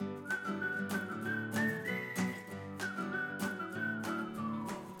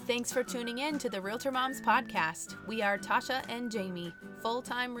Thanks for tuning in to the Realtor Moms podcast. We are Tasha and Jamie,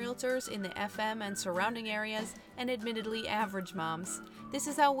 full-time realtors in the FM and surrounding areas, and admittedly average moms. This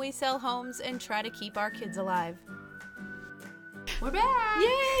is how we sell homes and try to keep our kids alive. We're back!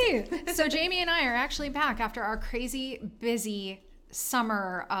 Yay! So Jamie and I are actually back after our crazy busy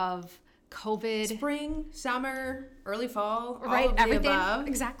summer of COVID. Spring, summer, early fall, Right, all of the everything. above.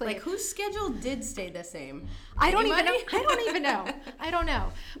 Exactly. Like, whose schedule did stay the same? I don't even know. Anybody? I don't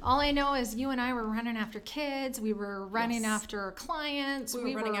know. All I know is you and I were running after kids. We were running after clients.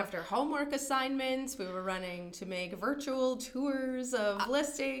 We were running after homework assignments. We were running to make virtual tours of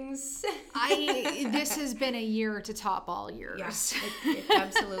listings. This has been a year to top all years. Yes, it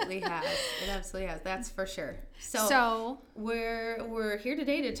absolutely has. It absolutely has. That's for sure. So we're here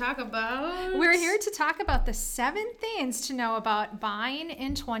today to talk about... We're here to talk about the 7 things to know about buying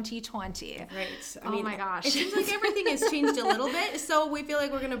in 2020. Right. Oh my gosh. It seems like everything has changed a little bit. So we feel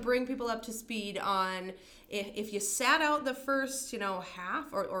like we're going to bring people up to speed on if you sat out the first,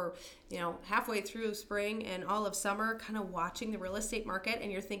 half or halfway through spring and all of summer kind of watching the real estate market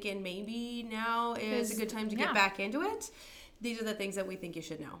and you're thinking maybe now is a good time to get back into it. These are the things that we think you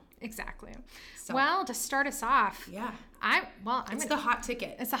should know. Exactly. So, well, to start us off, it's the hot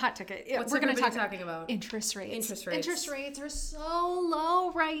ticket. It's the hot ticket. What's we're going to talking about interest rates. Interest rates. Interest rates are so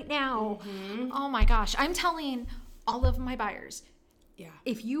low right now. Mm-hmm. Oh my gosh! I'm telling all of my buyers,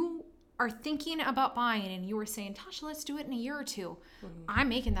 if you are thinking about buying and you were saying, Tasha, let's do it in a year or two, I'm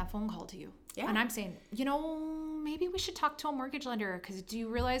making that phone call to you. Yeah. And I'm saying, maybe we should talk to a mortgage lender because do you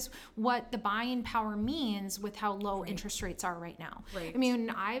realize what the buying power means with how low interest rates are right now? Right. I mean,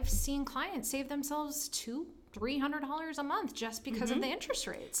 I've seen clients save themselves $200-$300 a month just because of the interest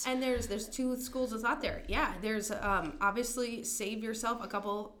rates. And there's 2 schools of thought there. Yeah, there's obviously save yourself a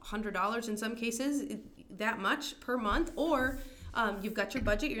couple $100 in some cases, that much per month, or you've got your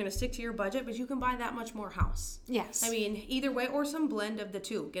budget, you're going to stick to your budget, but you can buy that much more house. Yes. I mean, either way, or some blend of the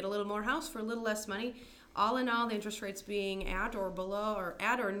two. Get a little more house for a little less money. All in all, the interest rates being at or below or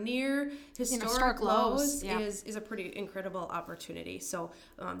at or near historic lows is a pretty incredible opportunity. So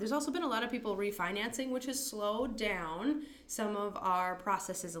there's also been a lot of people refinancing, which has slowed down some of our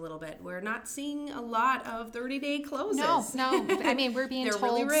processes a little bit. We're not seeing a lot of 30-day closes. No. I mean, we're being told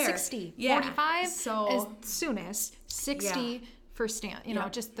really rare. 60, 45 as soonest, 60 for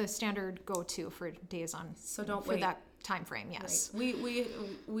just the standard go-to for days on. So don't for wait. that time frame. Yes. Right.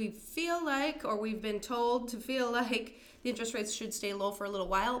 We feel like, or we've been told to feel like the interest rates should stay low for a little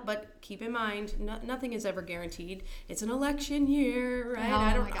while, but keep in mind, nothing is ever guaranteed. It's an election year, right?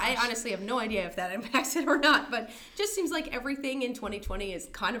 I honestly have no idea if that impacts it or not, but just seems like everything in 2020 is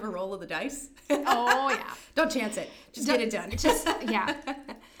kind of a roll of the dice. Oh yeah. Don't chance it. Just get it done.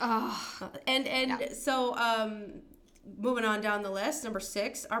 So moving on down the list, number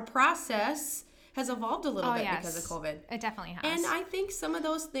 6, our process has evolved a little bit because of COVID. It definitely has. And I think some of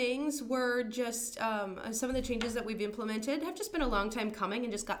those things were just, some of the changes that we've implemented have just been a long time coming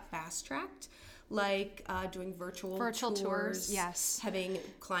and just got fast-tracked. Like doing virtual tours, yes. Having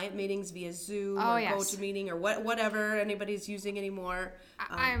client meetings via Zoom or GoToMeeting or whatever anybody's using anymore.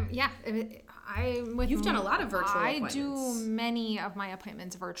 You've done a lot of virtual appointments. I do many of my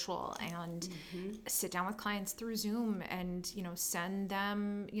appointments virtual and sit down with clients through Zoom and, send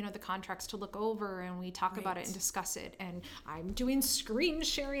them, the contracts to look over and we talk about it and discuss it. And I'm doing screen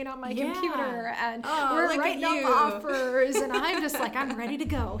sharing on my computer and we're writing up offers and I'm just like, I'm ready to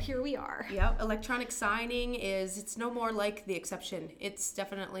go. Here we are. Yep. Electronic signing it's no more like the exception. It's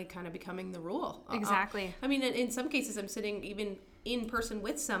definitely kind of becoming the rule. Exactly. I mean, in some cases I'm sitting even in person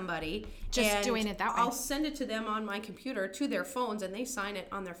with somebody just doing it that way. I'll send it to them on my computer to their phones and they sign it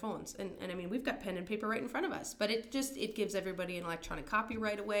on their phones and I mean we've got pen and paper right in front of us, but it gives everybody an electronic copy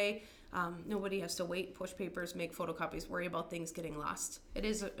right away. Nobody has to wait, push papers, make photocopies, worry about things getting lost. It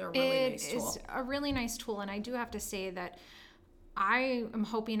is a really nice tool. It is a really nice tool, and I do have to say that I am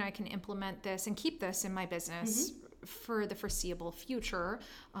hoping I can implement this and keep this in my business for the foreseeable future.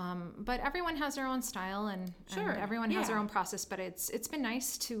 But everyone has their own style and everyone has their own process, but it's been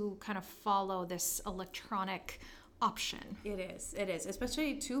nice to kind of follow this electronic option. It is,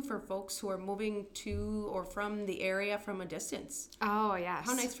 especially too for folks who are moving to or from the area from a distance. Oh yes.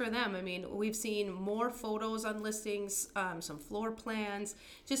 How nice for them. I mean, we've seen more photos on listings, some floor plans.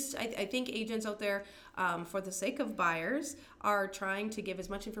 Just I think agents out there, for the sake of buyers, are trying to give as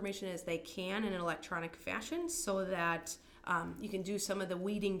much information as they can in an electronic fashion so that you can do some of the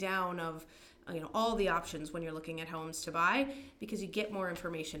weeding down of all the options when you're looking at homes to buy, because you get more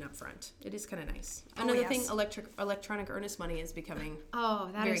information up front. It is kind of nice. Another thing, electronic earnest money is becoming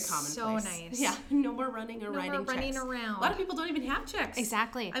very commonplace. So nice. Yeah, no more running or writing checks. Around. A lot of people don't even have checks.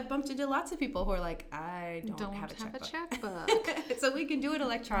 Exactly. I've bumped into lots of people who are like, I don't have a checkbook. So we can do it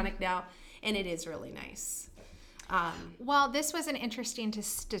electronic now, and it is really nice. Well, this was an interesting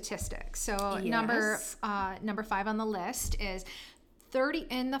statistic. So number 5 on the list is 30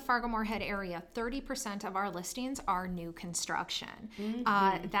 in the Fargo-Moorhead area. 30% of our listings are new construction.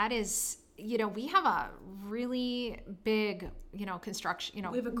 That is, we have a really big, construction.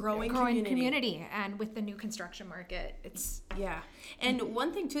 We have a growing community, and with the new construction market, it's And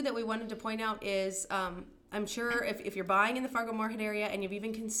one thing too that we wanted to point out is, I'm sure if you're buying in the Fargo-Moorhead area and you've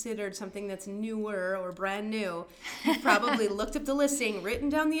even considered something that's newer or brand new, you've probably looked up the listing, written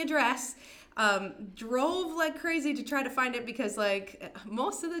down the address, drove like crazy to try to find it, because like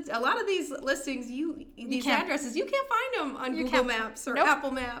a lot of these listings, these addresses, you can't find them on Google Maps or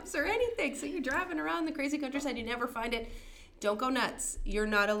Apple Maps or anything. So you're driving around the crazy countryside, you never find it. Don't go nuts. You're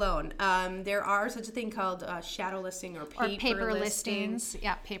not alone. There are such a thing called shadow listing or paper listings.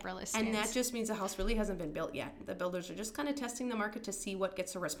 Yeah, paper listings. And that just means the house really hasn't been built yet. The builders are just kind of testing the market to see what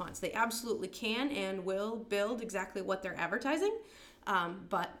gets a response. They absolutely can and will build exactly what they're advertising,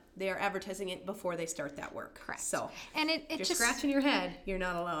 but they are advertising it before they start that work. Correct. So, and if you're scratching your head, you're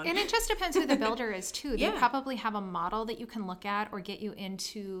not alone. And it just depends who the builder is too. They probably have a model that you can look at or get you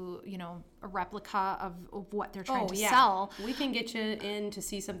into, a replica of what they're trying to sell. We can get you in to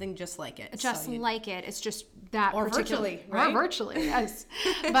see something just like it. It's just that or virtually, right? Or virtually, yes.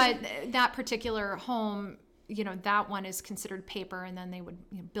 But that particular home, that one is considered paper, and then they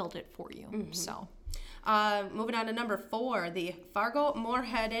would build it for you. Mm-hmm. So. Moving on to number 4, the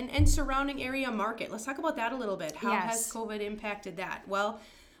Fargo-Moorhead and surrounding area market. Let's talk about that a little bit. How has COVID impacted that? Well,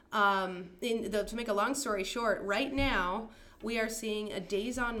 to make a long story short, right now we are seeing a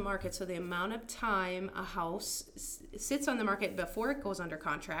days on market. So the amount of time a house sits on the market before it goes under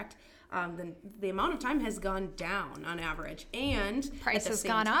contract, then the amount of time has gone down on average, and price has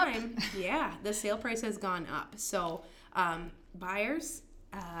gone up. Yeah, the sale price has gone up. So buyers.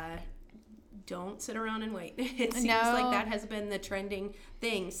 Don't sit around and wait. It seems like that has been the trending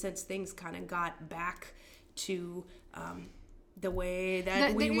thing since things kind of got back to the way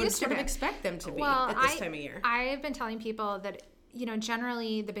that we would sort of expect them to be at this time of year. I've been telling people that,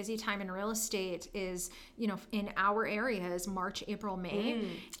 generally the busy time in real estate is, in our areas, March, April, May.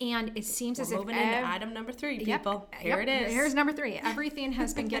 And it seems as if moving into item number 3, people. Here it is. Here's number 3. Everything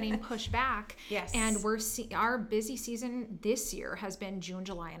has been getting pushed back. Yes. And our busy season this year has been June,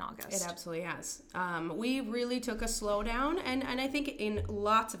 July, and August. It absolutely has. We really took a slowdown, and I think in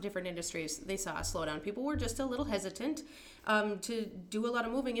lots of different industries, they saw a slowdown. People were just a little hesitant to do a lot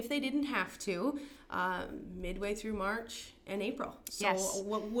of moving if they didn't have to, midway through March and April. So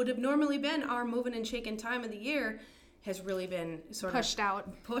what would have normally been our moving and shaking time of the year has really been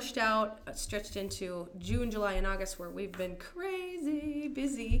pushed out, stretched into June, July, and August, where we've been crazy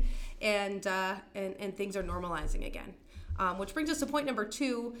busy, and things are normalizing again. Which brings us to point number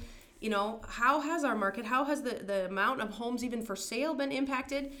 2. How has our market, how has the amount of homes even for sale been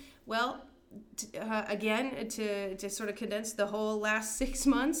impacted? Well, again, to sort of condense the whole last 6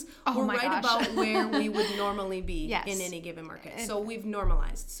 months, we're right about where we would normally be in any given market. So we've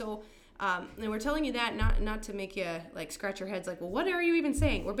normalized. So, and we're telling you that not to make you like scratch your heads like, well, what are you even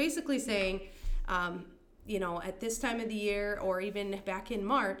saying? We're basically saying, at this time of the year, or even back in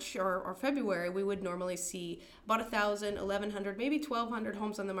March or February, we would normally see about 1,000, 1,100, maybe 1,200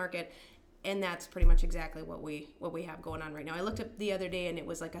 homes on the market. And that's pretty much exactly what we have going on right now. I looked up the other day and it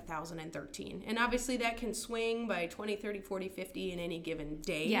was like 1,013. And obviously that can swing by 20, 30, 40, 50 in any given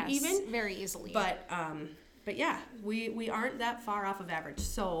day even. Very easily. But yeah, we aren't that far off of average.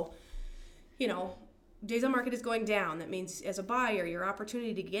 So, days on market is going down. That means as a buyer, your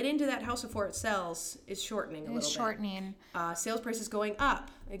opportunity to get into that house before it sells is shortening a little bit. It's shortening. Sales prices going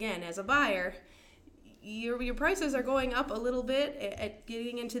up. Again, as a buyer, your prices are going up a little bit at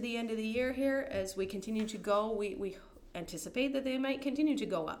getting into the end of the year here. As we continue to go, we anticipate that they might continue to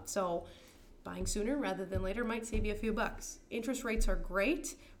go up. So buying sooner rather than later might save you a few bucks. Interest rates are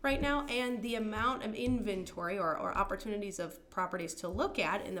great right now, and the amount of inventory or opportunities of properties to look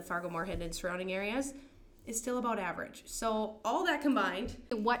at in the Fargo-Moorhead and surrounding areas is still about average. So all that combined.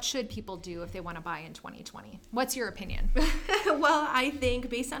 What should people do if they want to buy in 2020? What's your opinion? Well, I think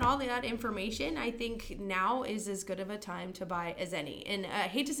based on all that information, I think now is as good of a time to buy as any. And I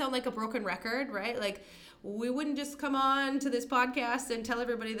hate to sound like a broken record, right? Like, we wouldn't just come on to this podcast and tell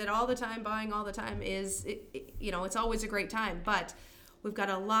everybody that all the time buying all the time is, it's always a great time. But we've got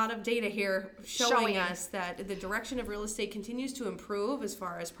a lot of data here showing us that the direction of real estate continues to improve as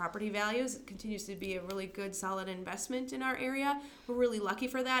far as property values. It continues to be a really good, solid investment in our area. We're really lucky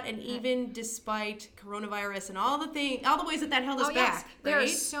for that. And even despite coronavirus and all the ways that held us back. Yes. There are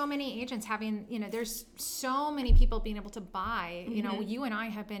so many agents having, there's so many people being able to buy. You and I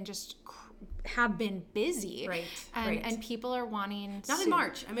have been busy. Right. And people are wanting Not in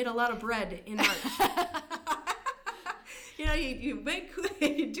March. I made a lot of bread in March.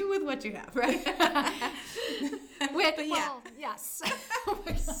 You do with what you have, right? Yes.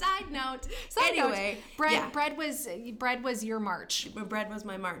 Side note. Bread was your March. Bread was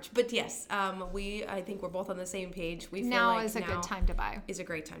my March. But yes, I think we're both on the same page. We feel now is a good time to buy. Is a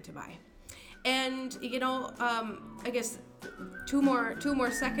great time to buy. And I guess two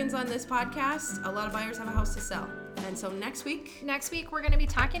more seconds on this podcast. A lot of buyers have a house to sell. And so next week we're going to be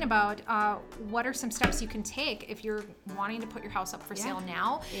talking about what are some steps you can take if you're wanting to put your house up for sale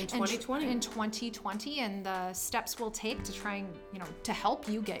now in 2020. In 2020, and the steps we'll take to try and to help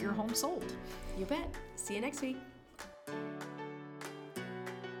you get your home sold. You bet. See you next week.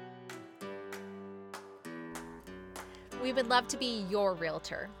 We would love to be your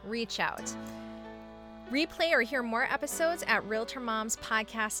realtor. Reach out. Replay or hear more episodes at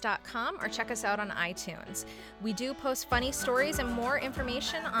RealtorMomsPodcast.com or check us out on iTunes. We do post funny stories and more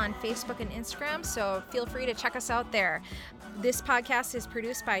information on Facebook and Instagram, so feel free to check us out there. This podcast is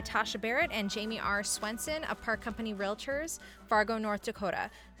produced by Tasha Barrett and Jamie R. Swenson of Park Company Realtors, Fargo, North Dakota,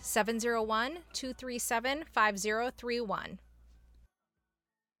 701-237-5031.